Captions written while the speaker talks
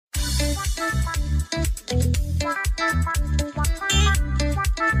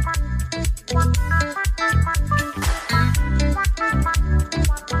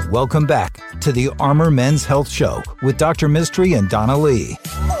Welcome back to the Armor Men's Health Show with Dr. Mystery and Donna Lee.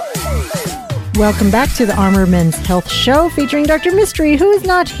 Welcome back to the Armor Men's Health Show featuring Dr. Mystery, who is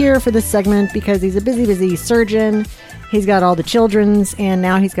not here for this segment because he's a busy surgeon. He's got all the children's, and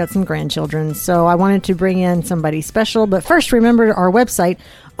now he's got some grandchildren. So I wanted to bring in somebody special. But first, remember our website,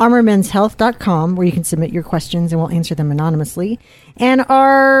 armormenshealth.com, where you can submit your questions and we'll answer them anonymously. And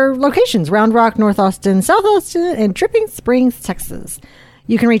our locations, Round Rock, North Austin, South Austin, and Dripping Springs, Texas.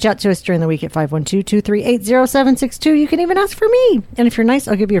 You can reach out to us during the week at 512-238-0762. You can even ask for me. And if you're nice,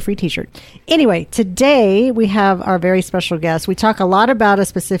 I'll give you a free t-shirt. Anyway, today we have our very special guest. We talk a lot about a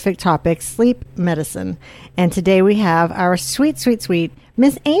specific topic, sleep medicine. And today we have our sweet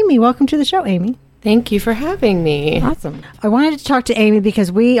Miss Amy. Welcome to the show, Amy. Thank you for having me. Awesome. I wanted to talk to Amy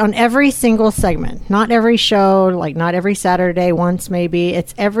because we, on every single segment, not every show, like not every Saturday, once maybe,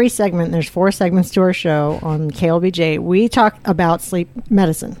 it's every segment. There's 4 segments to our show on KLBJ. We talk about sleep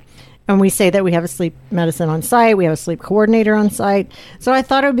medicine. And we say that we have a sleep medicine on site. We have a sleep coordinator on site. So I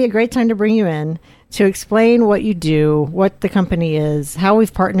thought it would be a great time to bring you in to explain what you do, what the company is, how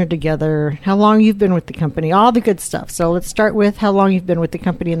we've partnered together, how long you've been with the company, all the good stuff. So let's start with how long you've been with the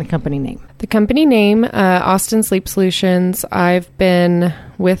company and the company name. The company name, Austin Sleep Solutions. I've been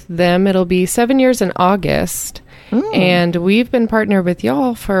with them. It'll be 7 years in August. And we've been partnered with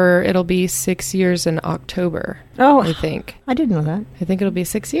y'all for, it'll be 6 years in October. Oh, I think. I didn't know that. I think it'll be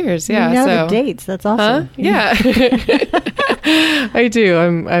 6 years. Yeah. You know the dates. That's awesome. Huh? Yeah. I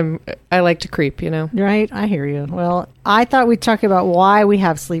do. I like to creep, you know. Right. I hear you. Well, I thought we'd talk about why we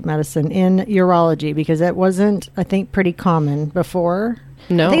have sleep medicine in urology because it wasn't, I think, pretty common before.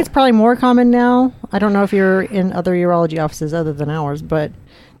 No. I think it's probably more common now. I don't know if you're in other urology offices other than ours, but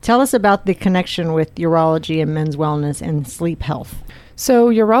tell us about the connection with urology and men's wellness and sleep health. So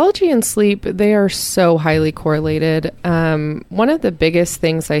urology and sleep, they are so highly correlated. One of the biggest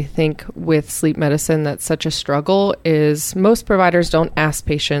things I think with sleep medicine that's such a struggle is most providers don't ask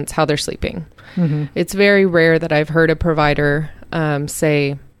patients how they're sleeping. Mm-hmm. It's very rare that I've heard a provider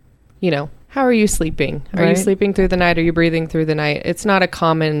say, you know, how are you sleeping? Are you sleeping through the night? Are you breathing through the night? It's not a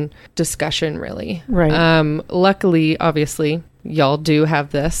common discussion, really. Right. Luckily, obviously, y'all do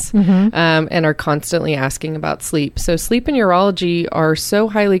have this and are constantly asking about sleep. So sleep and urology are so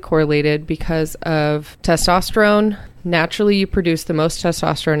highly correlated because of testosterone. Naturally, you produce the most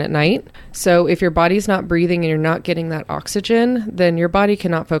testosterone at night. So if your body's not breathing and you're not getting that oxygen, then your body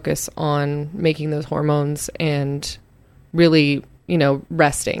cannot focus on making those hormones and really, you know,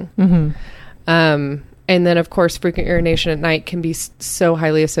 resting. And then, of course, frequent urination at night can be so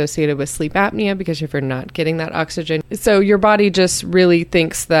highly associated with sleep apnea because if you're not getting that oxygen. So your body just really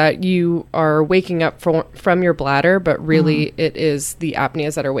thinks that you are waking up from your bladder, but really it is the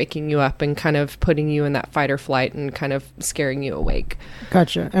apneas that are waking you up and kind of putting you in that fight or flight and kind of scaring you awake.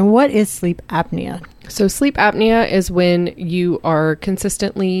 Gotcha. And what is sleep apnea? So sleep apnea is when you are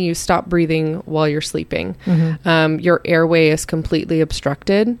you stop breathing while you're sleeping. Your airway is completely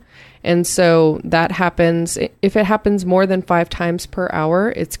obstructed. And so that happens, if it happens more than 5 times per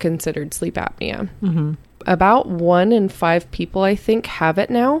hour, it's considered sleep apnea. About 1 in 5 people, I think, have it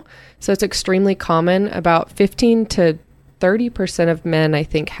now. So it's extremely common. About 15 to 30% of men, I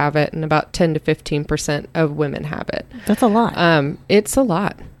think, have it, and about 10 to 15% of women have it. That's a lot. It's a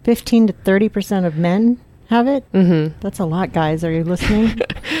lot. 15 to 30% of men have it? That's a lot, guys. Are you listening?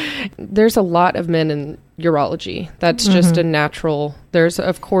 There's a lot of men in urology. That's just a natural. There's,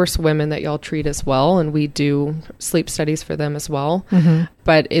 of course, women that y'all treat as well, and we do sleep studies for them as well.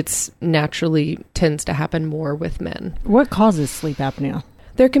 But it's naturally tends to happen more with men. What causes sleep apnea?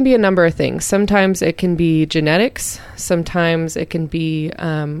 There can be a number of things. Sometimes it can be genetics. Sometimes it can be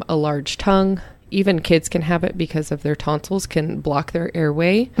a large tongue. Even kids can have it because of their tonsils can block their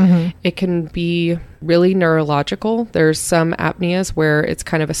airway. It can be really neurological. There's some apneas where it's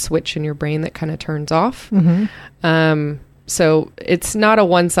kind of a switch in your brain that kind of turns off. So it's not a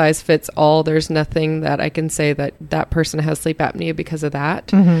one size fits all. There's nothing that I can say that that person has sleep apnea because of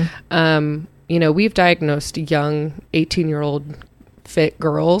that. You know, we've diagnosed young 18-year-old fit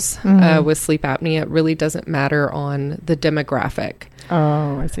girls with sleep apnea. It really doesn't matter on the demographic.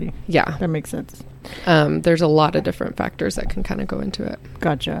 Oh, I see. Yeah. That makes sense. There's a lot of different factors that can kind of go into it.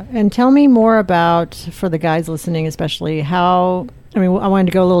 Gotcha. And tell me more about, for the guys listening especially, how, I wanted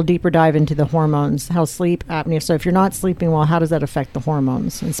to go a little deeper dive into the hormones, how sleep apnea, so if you're not sleeping well, how does that affect the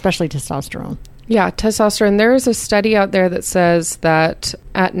hormones, especially testosterone? Yeah, testosterone. There is a study out there that says that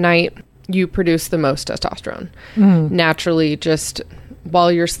at night you produce the most testosterone. Naturally, just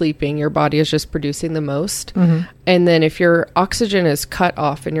while you're sleeping, your body is just producing the most. And then if your oxygen is cut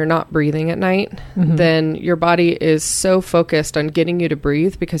off and you're not breathing at night, then your body is so focused on getting you to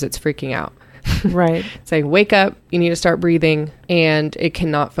breathe because it's freaking out. Right. Saying, wake up, you need to start breathing, and it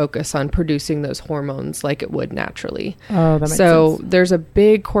cannot focus on producing those hormones like it would naturally. Oh, that makes so sense. there's a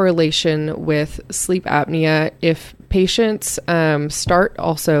big correlation with sleep apnea. If patients start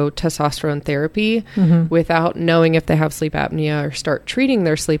also testosterone therapy without knowing if they have sleep apnea, or start treating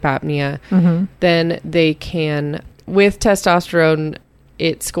their sleep apnea, then they can, with testosterone,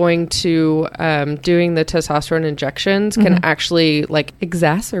 it's going to, doing the testosterone injections can actually like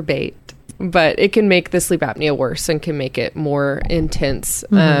exacerbate, but it can make the sleep apnea worse and can make it more intense.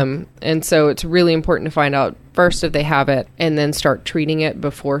 And so it's really important to find out first if they have it and then start treating it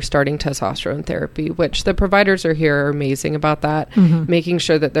before starting testosterone therapy, which the providers are amazing about that, making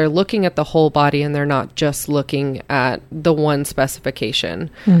sure that they're looking at the whole body and they're not just looking at the one specification.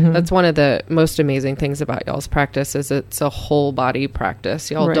 That's one of the most amazing things about y'all's practice is it's a whole body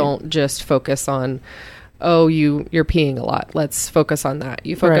practice. Y'all don't just focus on, oh, you're peeing a lot. Let's focus on that.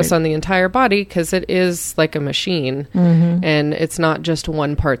 You focus on the entire body because it is like a machine and it's not just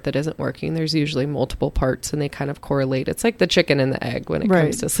one part that isn't working. There's usually multiple parts and they kind of correlate. It's like the chicken and the egg when it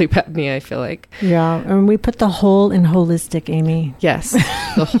comes to sleep apnea, I feel like. Yeah. And we put the whole in holistic, Amy. Yes.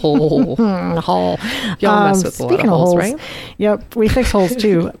 The whole. The whole. Y'all mess with a lot of holes, right? Yep. We fix holes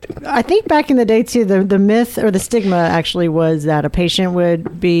too. I think back in the day too, the myth or the stigma actually was that a patient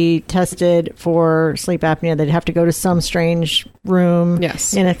would be tested for sleep apnea. They'd have to go to some strange room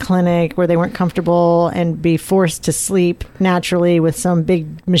in a clinic where they weren't comfortable and be forced to sleep naturally with some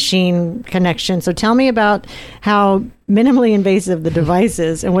big machine connection. So tell me about how minimally invasive the device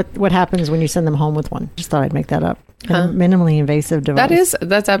is and what happens when you send them home with one. Just thought I'd make that up. Minimally invasive device.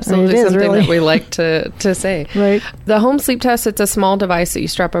 That's absolutely something really that we like to say. Right. The home sleep test, it's a small device that you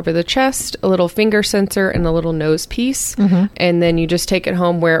strap over the chest, a little finger sensor and a little nose piece. And then you just take it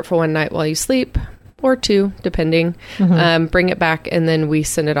home, wear it for one night while you sleep. Or two, depending. Bring it back, and then we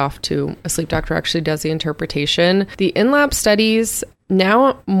send it off to a sleep doctor who actually does the interpretation. The in-lab studies,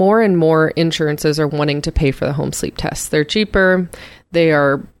 now more and more insurances are wanting to pay for the home sleep tests. They're cheaper. They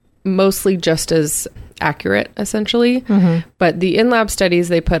are mostly just as accurate, essentially. But the in-lab studies,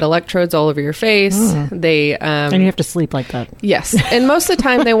 they put electrodes all over your face. They and you have to sleep like that. Yes. And most of the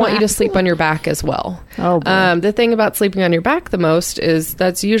time, they want you to sleep on your back as well. Oh, boy. The thing about sleeping on your back the most is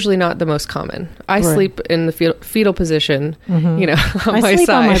that's usually not the most common. I sleep in the fetal position, you know, on my sleep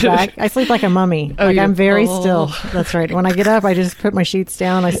side. on my back. I sleep like a mummy. I'm very still. That's right. When I get up, I just put my sheets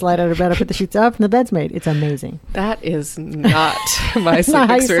down. I slide out of bed. I put the sheets up, and the bed's made. It's amazing. That is not my sleep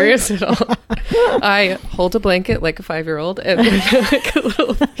experience at all. I hold a blanket like a 5-year-old and like a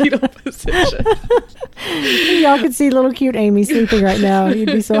little fetal position. Y'all can see little cute Amy sleeping right now. You'd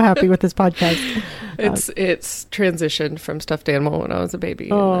be so happy with this podcast. It's transitioned from stuffed animal when I was a baby.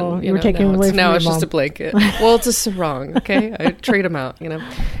 Oh, and then, you were taking it away from now your it's mom. just a blanket. Well, it's a sarong, okay? I trade them out, you know.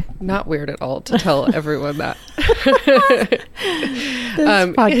 Not weird at all to tell everyone that. This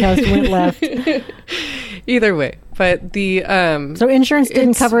podcast went left. Either way, but the so insurance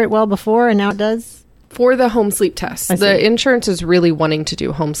didn't cover it well before, and now it does. For the home sleep tests, the insurance is really wanting to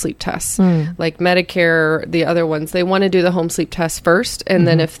do home sleep tests. Like Medicare, the other ones, they want to do the home sleep test first. And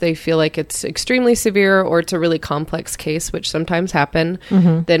then if they feel like it's extremely severe or it's a really complex case, which sometimes happen,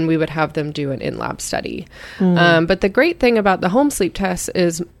 then we would have them do an in-lab study. But the great thing about the home sleep test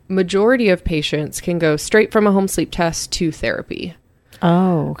is majority of patients can go straight from a home sleep test to therapy.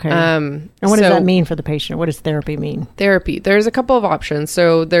 Oh, okay. And what does that mean for the patient? What does therapy mean? Therapy. There's a couple of options.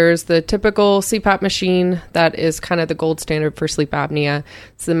 So there's the typical CPAP machine that is kind of the gold standard for sleep apnea.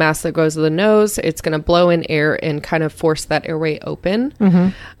 It's the mask that goes to the nose. It's going to blow in air and kind of force that airway open.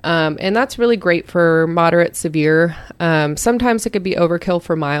 And that's really great for moderate, severe. Sometimes it could be overkill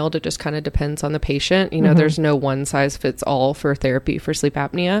for mild. It just kind of depends on the patient. You know, there's no one size fits all for therapy for sleep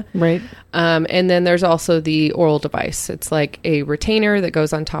apnea. Right. And then there's also the oral device. It's like a retainer that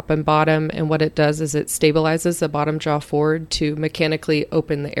goes on top and bottom, and what it does is it stabilizes the bottom jaw forward to mechanically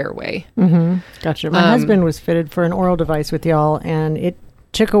open the airway. Gotcha. My husband was fitted for an oral device with y'all, and it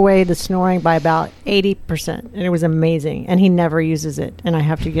took away the snoring by about 80%, and it was amazing. And he never uses it, and I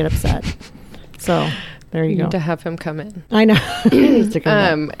have to get upset. So there you go. Need to have him come in. I know. He needs to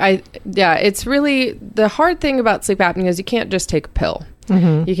come back. It's really the hard thing about sleep apnea is you can't just take a pill.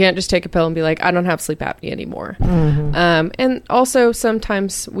 You can't just take a pill and be like, I don't have sleep apnea anymore. And also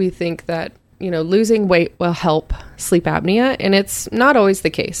sometimes we think that, you know, losing weight will help sleep apnea, and it's not always the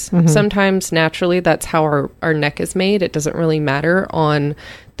case. Sometimes naturally that's how our neck is made. It doesn't really matter on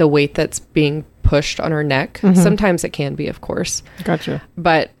the weight that's being pushed on our neck. Sometimes it can be, of course. Gotcha.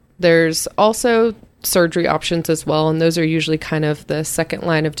 But there's also surgery options as well, and those are usually kind of the second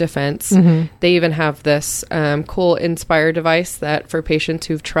line of defense. They even have this cool Inspire device that for patients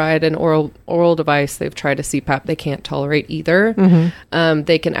who've tried an oral device, they've tried a CPAP, they can't tolerate either.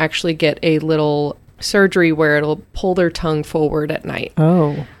 They can actually get a little surgery where it'll pull their tongue forward at night.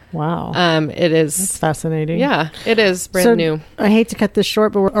 Oh, wow. It is. That's fascinating. Yeah, it is brand new. I hate to cut this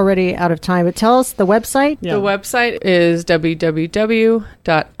short, but we're already out of time. But tell us the website. The website is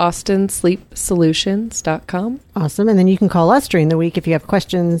www.austensleepsolutions.com. Awesome. And then you can call us during the week if you have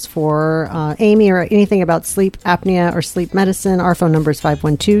questions for Amy or anything about sleep apnea or sleep medicine. Our phone number is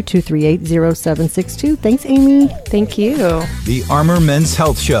 512-238-0762. Thanks, Amy. Thank you. The Armor Men's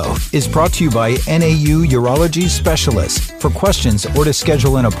Health Show is brought to you by NAU Urology Specialists. For questions or to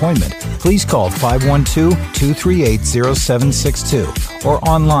schedule an appointment, please call 512-238-0762 or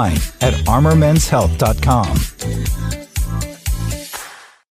online at armormenshealth.com.